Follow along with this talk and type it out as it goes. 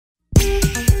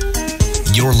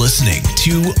You're listening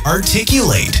to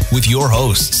Articulate with your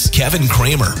hosts, Kevin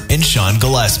Kramer and Sean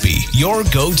Gillespie, your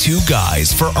go-to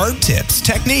guys for art tips,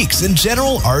 techniques, and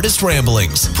general artist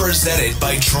ramblings. Presented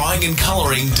by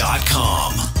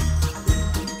drawingandcoloring.com.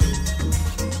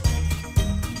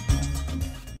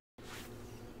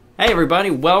 Hey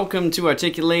everybody, welcome to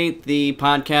Articulate, the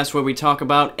podcast where we talk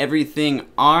about everything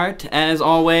art. As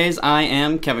always, I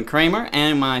am Kevin Kramer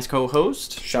and my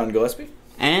co-host, Sean Gillespie.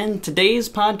 And today's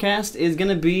podcast is going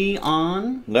to be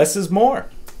on... Less is more.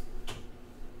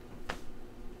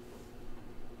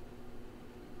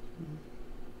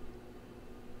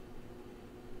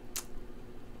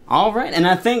 All right, and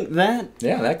I think that...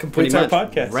 Yeah, that completes our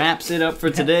podcast. Wraps it up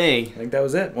for today. I think that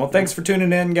was it. Well, thanks for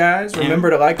tuning in, guys. Remember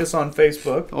to like us on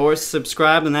Facebook. Or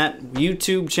subscribe in that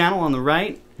YouTube channel on the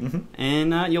right,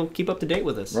 and you'll keep up to date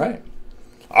with us. Right.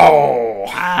 Oh!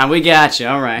 We got you.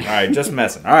 All right. All right, just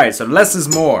messing. All right, so less is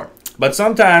more. But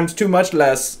sometimes too much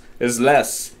less is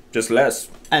less. Just less.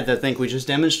 I think we just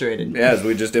demonstrated. Yeah, as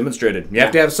we just demonstrated. You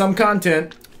have to have some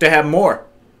content to have more.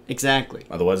 Exactly.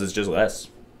 Otherwise, it's just less.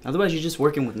 Otherwise, you're just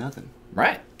working with nothing.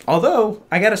 Right. Although,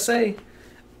 I gotta say,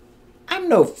 I'm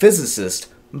no physicist,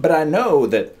 but I know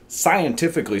that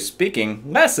scientifically speaking,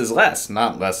 less is less,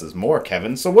 not less is more,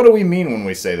 Kevin. So what do we mean when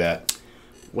we say that?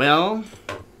 Well,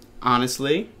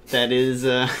 honestly, that is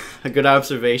a good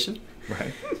observation.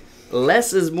 Right.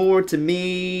 Less is more to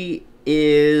me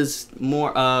is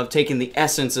more of taking the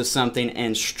essence of something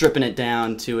and stripping it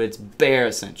down to its bare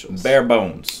essentials. Bare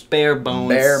bones. Bare bones.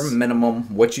 Bare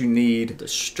minimum, what you need. The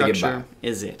structure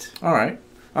is it. All right.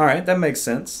 All right, that makes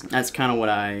sense. That's kind of what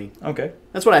I... Okay.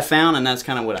 That's what I found, and that's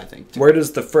kind of what I think, too. Where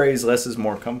does the phrase less is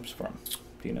more comes from?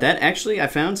 Do you know? That actually, I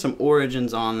found some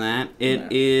origins on that.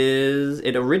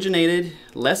 It originated,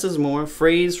 less is more,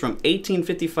 phrase from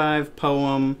 1855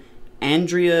 poem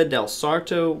Andrea del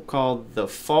Sarto called The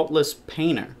Faultless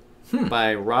Painter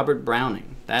by Robert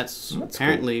Browning. That's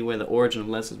apparently cool. Where the origin of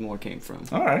less is more came from.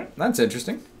 All right, that's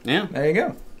interesting. Yeah. There you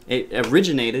go. It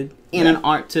originated in an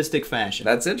artistic fashion.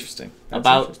 That's interesting.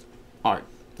 About art.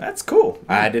 That's cool.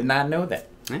 I did not know that.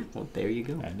 Yeah, well, there you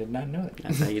go. I did not know that.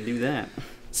 That's how you do that.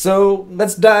 So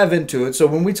let's dive into it. So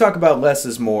when we talk about less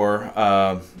is more,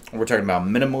 we're talking about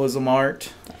minimalism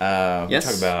art. Yes. We're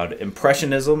talking about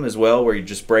impressionism as well, where you're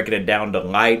just breaking it down to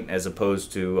light as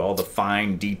opposed to all the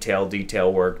fine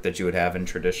detail work that you would have in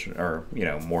tradition or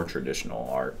more traditional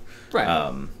art. Right.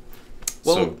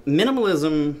 Well,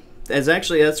 minimalism is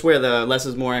actually that's where the less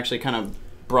is more actually kind of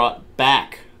brought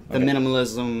back. The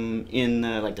minimalism in the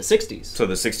 60s. So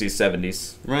the 60s,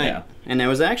 70s. Right. Yeah. And there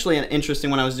was actually an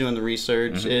interesting when I was doing the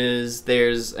research is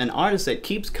there's an artist that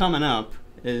keeps coming up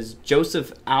is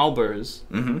Joseph Albers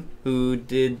who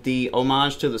did the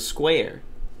homage to the square.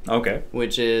 Okay.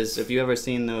 Which is, if you ever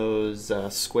seen those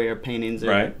square paintings,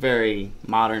 they're very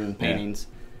modern paintings.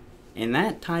 Yeah. And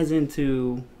that ties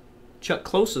into Chuck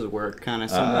Close's work kind of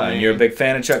some way. And you're a big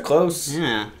fan of Chuck Close?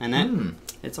 Yeah. And that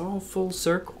it's all full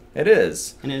circle. It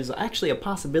is. And it is actually a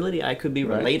possibility I could be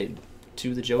related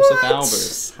to the Joseph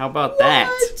Albers. How about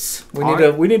that?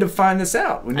 We need to find this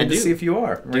out. We need to see if you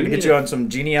are. We're going to get you on some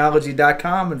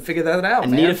genealogy.com and figure that out, I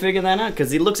need to figure that out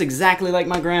because he looks exactly like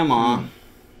my grandma.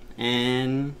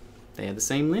 And they have the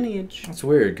same lineage. That's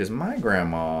weird because my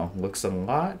grandma looks a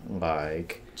lot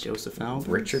like Joseph Albers.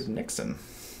 Richard Nixon.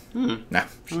 No,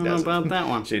 she doesn't. I don't know about that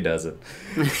one. She doesn't.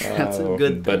 That's a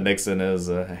good thing. But Nixon is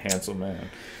a handsome man.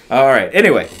 All right.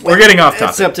 Anyway, we're getting off topic.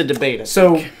 It's up to debate.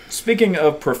 So, speaking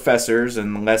of professors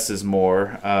and less is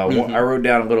more, I wrote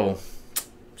down a little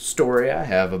story I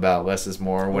have about less is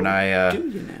more. When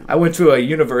I went to a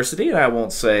university, and I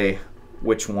won't say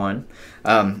which one,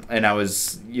 and I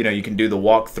was, you can do the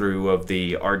walkthrough of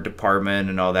the art department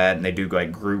and all that, and they do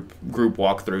like group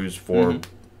walkthroughs for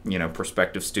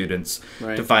prospective students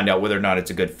to find out whether or not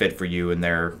it's a good fit for you in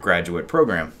their graduate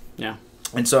program. Yeah.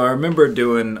 And so I remember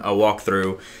doing a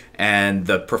walkthrough, and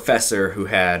the professor who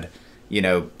had,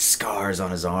 scars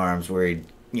on his arms where he,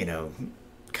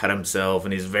 cut himself,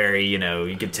 and he's very,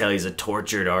 you could tell he's a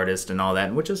tortured artist and all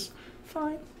that, which is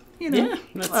fine, Yeah,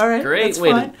 that's all right, great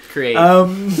way to create.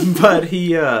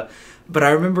 But I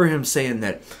remember him saying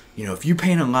that, if you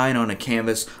paint a line on a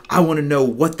canvas, I want to know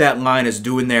what that line is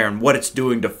doing there and what it's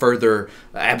doing to further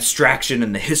abstraction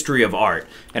in the history of art.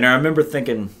 And I remember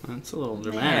thinking, that's a little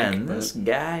dramatic. Man, this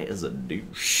guy is a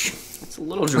douche. It's a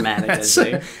little dramatic, I'd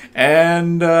say.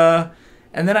 And then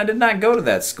I did not go to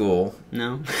that school.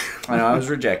 No. I know I was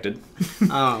rejected.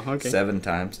 Oh, okay. 7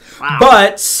 times. Wow.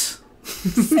 But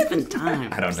 7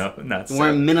 times. I don't know. Not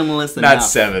We're 7. minimalist enough. Not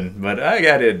 7, but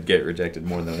I did get rejected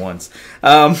more than once.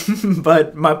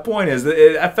 But my point is,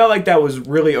 I felt like that was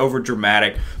really over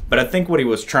dramatic. But I think what he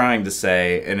was trying to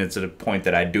say, and it's a point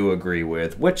that I do agree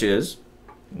with, which is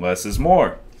less is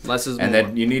more. Less is more. And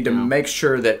that you need to make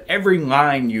sure that every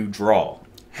line you draw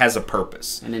has a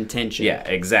purpose. An intention. Yeah,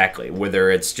 exactly.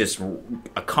 Whether it's just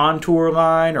a contour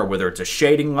line or whether it's a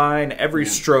shading line, every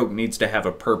stroke needs to have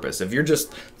a purpose. If you're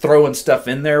just throwing stuff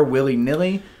in there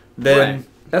willy-nilly, then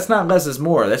that's not less is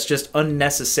more. That's just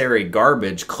unnecessary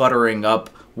garbage cluttering up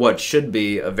what should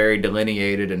be a very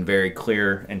delineated and very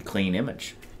clear and clean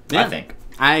image, I think.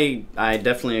 I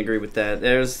definitely agree with that.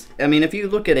 I mean, if you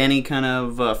look at any kind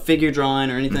of figure drawing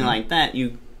or anything like that,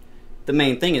 the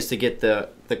main thing is to get the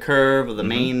curve or the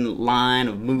main line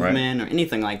of movement or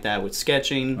anything like that with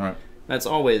sketching. That's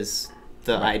always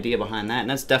the idea behind that, and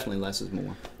that's definitely less is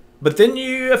more. But then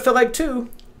I feel like, too,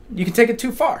 you can take it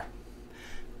too far.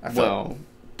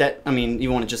 I mean,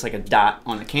 you want it just like a dot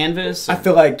on a canvas? Or? I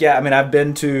feel like, I mean, I've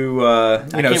been to,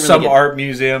 some art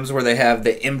museums where they have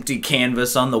the empty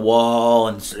canvas on the wall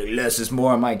and say, less is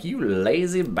more. I'm like, you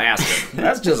lazy bastard.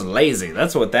 That's just lazy.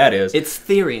 That's what that is. It's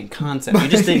theory and concept. You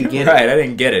just didn't get it. Right, I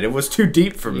didn't get it. It was too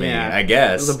deep for me, I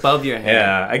guess. It was above your head.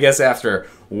 Yeah, I guess after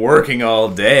working all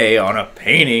day on a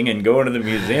painting and going to the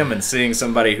museum and seeing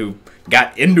somebody who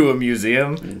got into a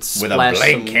museum with a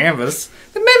blank canvas,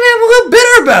 then maybe I'm a little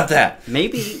bitter about that.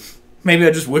 Maybe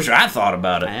I just wish I thought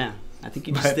about it. Yeah, I think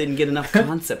you just didn't get enough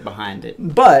concept behind it.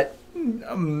 But,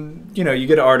 you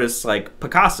get artists like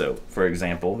Picasso, for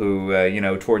example, who,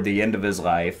 toward the end of his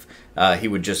life, he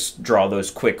would just draw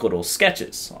those quick little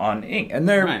sketches on ink. And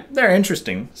they're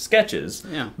interesting sketches.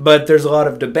 Yeah. But there's a lot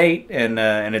of debate, and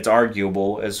it's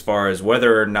arguable as far as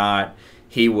whether or not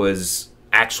he was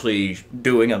actually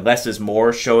doing a less is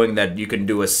more, showing that you can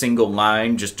do a single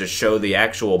line just to show the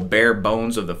actual bare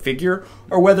bones of the figure,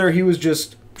 or whether he was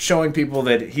just showing people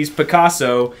that he's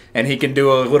Picasso and he can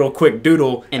do a little quick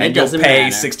doodle and you'll pay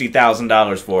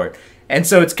 $60,000 for it. And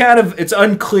so it's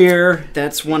unclear.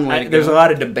 That's one way to go. There's a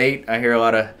lot of debate. I hear a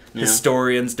lot of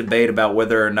historians debate about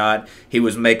whether or not he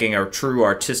was making a true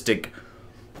artistic,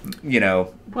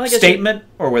 statement,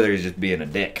 or whether he's just being a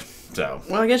dick. So.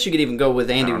 Well, I guess you could even go with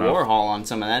Andy Warhol on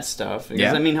some of that stuff.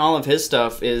 Because, I mean, all of his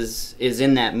stuff is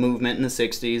in that movement in the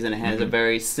 60s, and it has a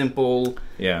very simple...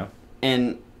 Yeah.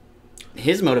 And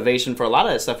his motivation for a lot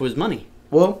of that stuff was money.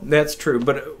 Well, that's true.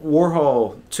 But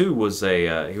Warhol, too, was he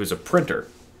was a printer.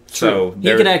 True. So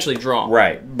he could actually draw.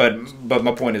 Right. But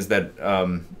my point is that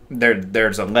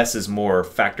there's a less is more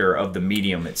factor of the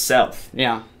medium itself.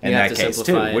 Yeah. In that case,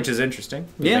 too, which is interesting.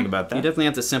 Think about that. You definitely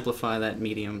have to simplify that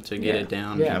medium to get it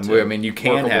down. Yeah, I mean, you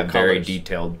can have very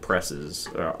detailed presses,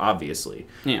 obviously,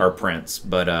 or prints,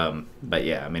 but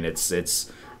yeah, I mean, it's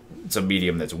a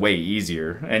medium that's way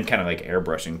easier, and kind of like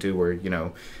airbrushing too, where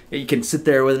you can sit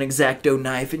there with an X-Acto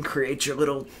knife and create your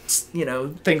little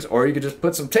things, or you could just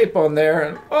put some tape on there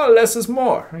and less is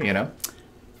more,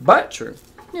 But true,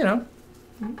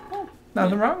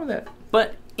 nothing wrong with that.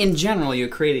 But in general, you're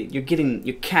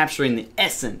capturing the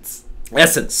essence.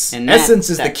 Essence. And essence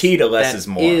is the key to less is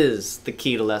more. Is the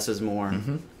key to less is more,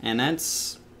 and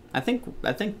that's I think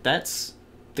that's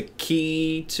the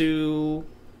key to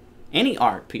any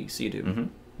art piece you do.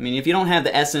 I mean, if you don't have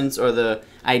the essence or the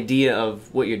idea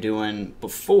of what you're doing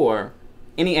before,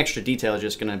 any extra detail is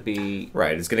just going to be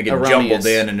right. It's going to get jumbled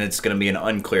in, and it's going to be an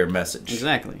unclear message.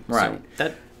 Exactly. Right.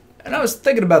 So and I was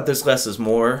thinking about this less is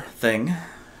more thing,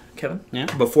 Kevin. Yeah.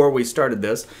 Before we started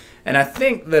this, and I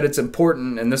think that it's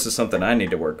important, and this is something I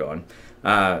need to work on.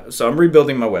 So I'm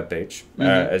rebuilding my webpage.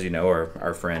 As you know,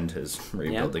 our friend is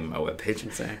rebuilding my webpage.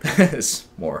 Exactly. It's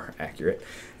more accurate.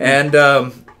 And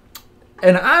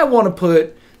I want to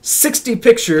put 60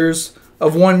 pictures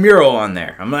of one mural on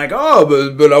there. I'm like,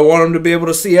 but I want them to be able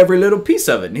to see every little piece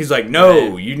of it. And he's like,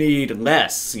 no, you need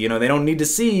less. They don't need to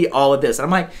see all of this. And I'm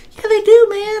like, yeah, they do,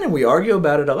 man. And we argue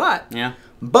about it a lot. Yeah.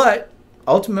 But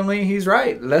ultimately, he's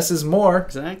right. Less is more.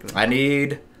 Exactly. I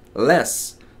need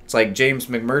less. It's like James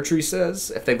McMurtry says,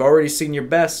 if they've already seen your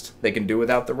best, they can do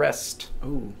without the rest.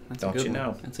 Ooh, that's a good one.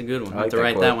 Know? That's a good one. I like have to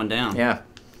write that one down. Yeah.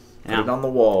 Put it on the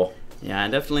wall. Yeah,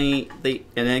 definitely.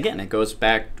 And then again, it goes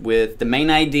back with the main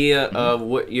idea of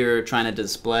what you're trying to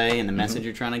display and the message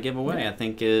you're trying to give away. I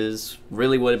think is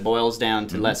really what it boils down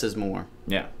to. Less is more.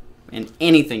 Yeah. In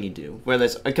anything you do, whether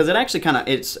it's because it actually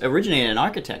it's originated in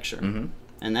architecture,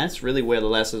 and that's really where the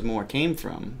less is more came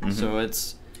from. So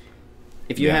it's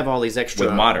if you have all these extra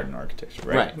with modern architecture,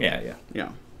 right? Right. Yeah. Yeah.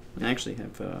 I actually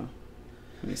have.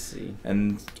 Let me see.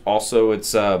 And also,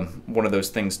 it's one of those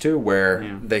things, too,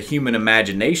 where the human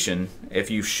imagination,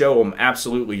 if you show them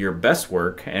absolutely your best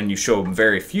work and you show them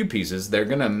very few pieces, they're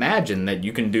going to imagine that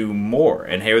you can do more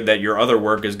and that your other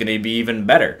work is going to be even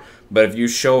better. But if you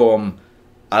show them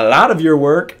a lot of your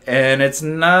work and it's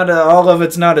not all of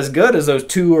it's not as good as those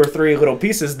 2 or 3 little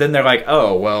pieces, then they're like,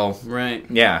 oh, well, right.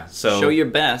 Yeah, so show your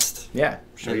best. Yeah,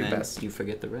 show your best. You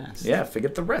forget the rest. Yeah,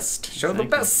 forget the rest. Show the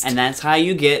best. And that's how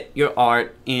you get your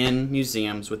art in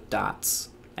museums with dots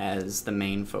as the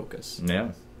main focus.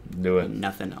 Yeah, do it. And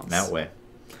nothing else. That way.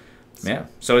 Yeah.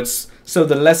 So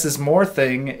the less is more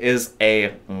thing is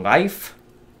a life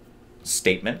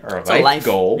statement or a life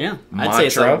goal. Yeah, mantra, I'd say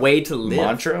it's a way to live.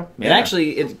 Mantra. Yeah.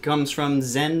 It comes from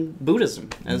Zen Buddhism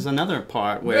as another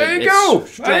part where there you go.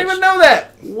 I didn't even know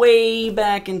that. Way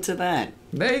back into that.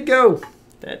 There you go.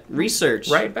 That research.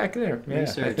 Right back there. Yeah,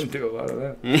 research. I didn't do a lot of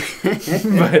that.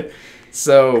 But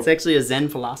so it's actually a Zen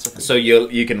philosophy. So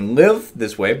you can live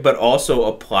this way, but also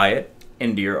apply it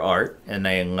into your art in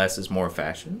a less is more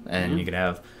fashion, and you can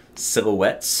have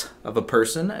silhouettes of a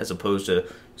person as opposed to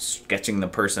sketching the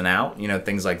person out,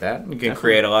 things like that. You can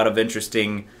create a lot of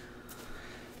interesting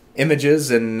images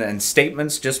and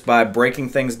statements just by breaking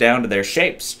things down to their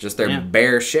shapes, just their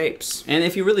bare shapes. And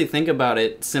if you really think about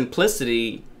it,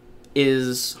 simplicity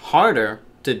is harder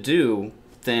to do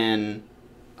than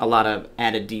a lot of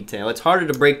added detail. It's harder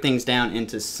to break things down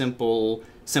into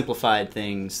simplified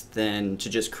things than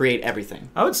to just create everything.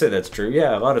 I would say that's true.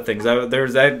 Yeah, a lot of things.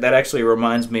 That actually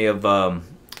reminds me of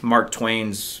Mark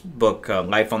Twain's book,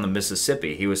 Life on the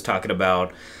Mississippi. He was talking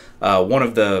about one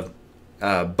of the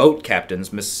boat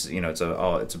captains.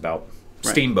 It's about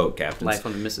steamboat captains. Life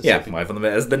on the Mississippi. Yeah, Life on the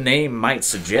Mississippi, as the name might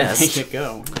suggest. There you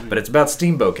go. But it's about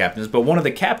steamboat captains. But one of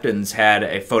the captains had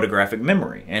a photographic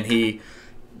memory, and he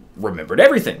remembered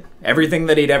everything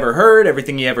that he'd ever heard,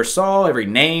 everything he ever saw, every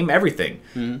name, everything.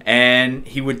 And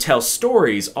he would tell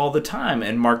stories all the time,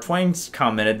 and Mark Twain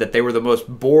commented that they were the most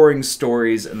boring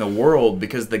stories in the world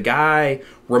because the guy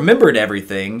remembered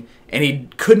everything and he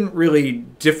couldn't really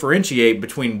differentiate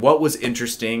between what was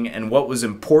interesting and what was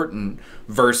important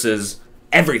versus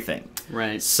everything.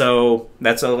 Right. So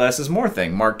that's a less is more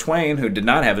thing. Mark Twain, who did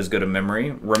not have as good a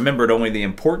memory, remembered only the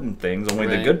important things, only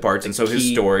the good parts, and so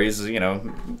his stories,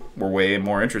 were way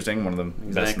more interesting. One of the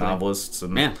best novelists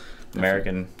in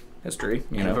American history,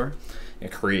 Ever.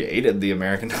 Created the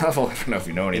American novel. I don't know if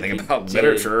you know anything about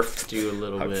literature. Do a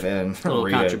little bit. A little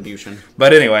contribution.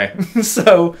 But anyway,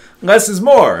 so less is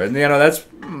more. And, that's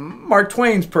Mark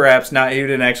Twain's perhaps not, he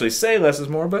didn't actually say less is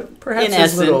more, but perhaps in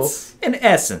essence. In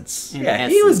essence.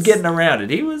 He was getting around it.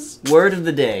 He was. Word of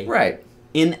the day. Right.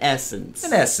 In essence.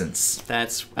 In essence.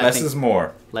 That's. Less is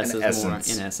more. Less is more. In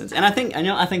essence. And I think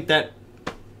that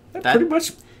pretty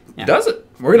much does it.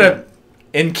 We're going to.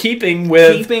 In keeping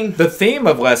with the theme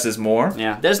of less is more.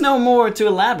 Yeah, there's no more to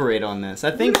elaborate on this.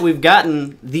 I think we've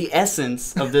gotten the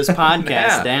essence of this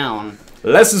podcast down.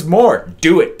 Less is more.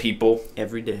 Do it, people.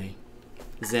 Every day.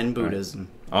 Zen Buddhism.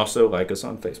 Right. Also, like us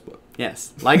on Facebook.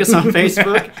 Yes, like us on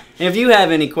Facebook. If you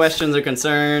have any questions or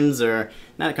concerns, or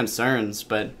not concerns,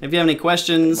 but if you have any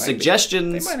questions,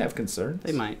 suggestions. They might have concerns.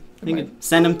 They might. You can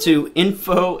send them to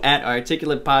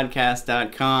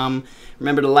info@articulatepodcast.com.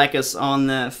 Remember to like us on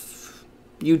the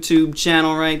YouTube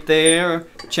channel right there.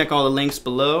 Check all the links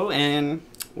below, and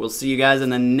we'll see you guys in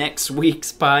the next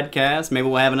week's podcast. Maybe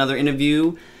we'll have another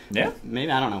interview. Yeah.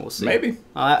 Maybe, I don't know. We'll see. Maybe. You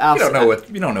don't know what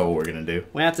we're gonna do.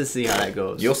 We have to see how that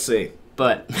goes. You'll see.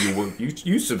 But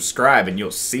you subscribe and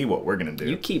you'll see what we're gonna do.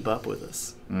 You keep up with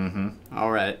us. All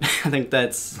right. I think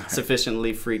that's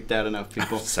sufficiently freaked out enough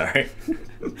people. Sorry.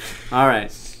 All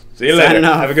right. See you later.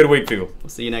 Have a good week, people. We'll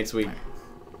see you next week.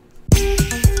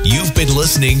 You've been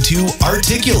listening to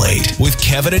Articulate with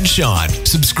Kevin and Sean.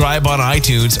 Subscribe on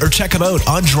iTunes or check them out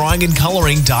on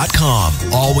drawingandcoloring.com.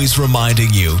 Always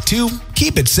reminding you to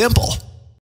keep it simple.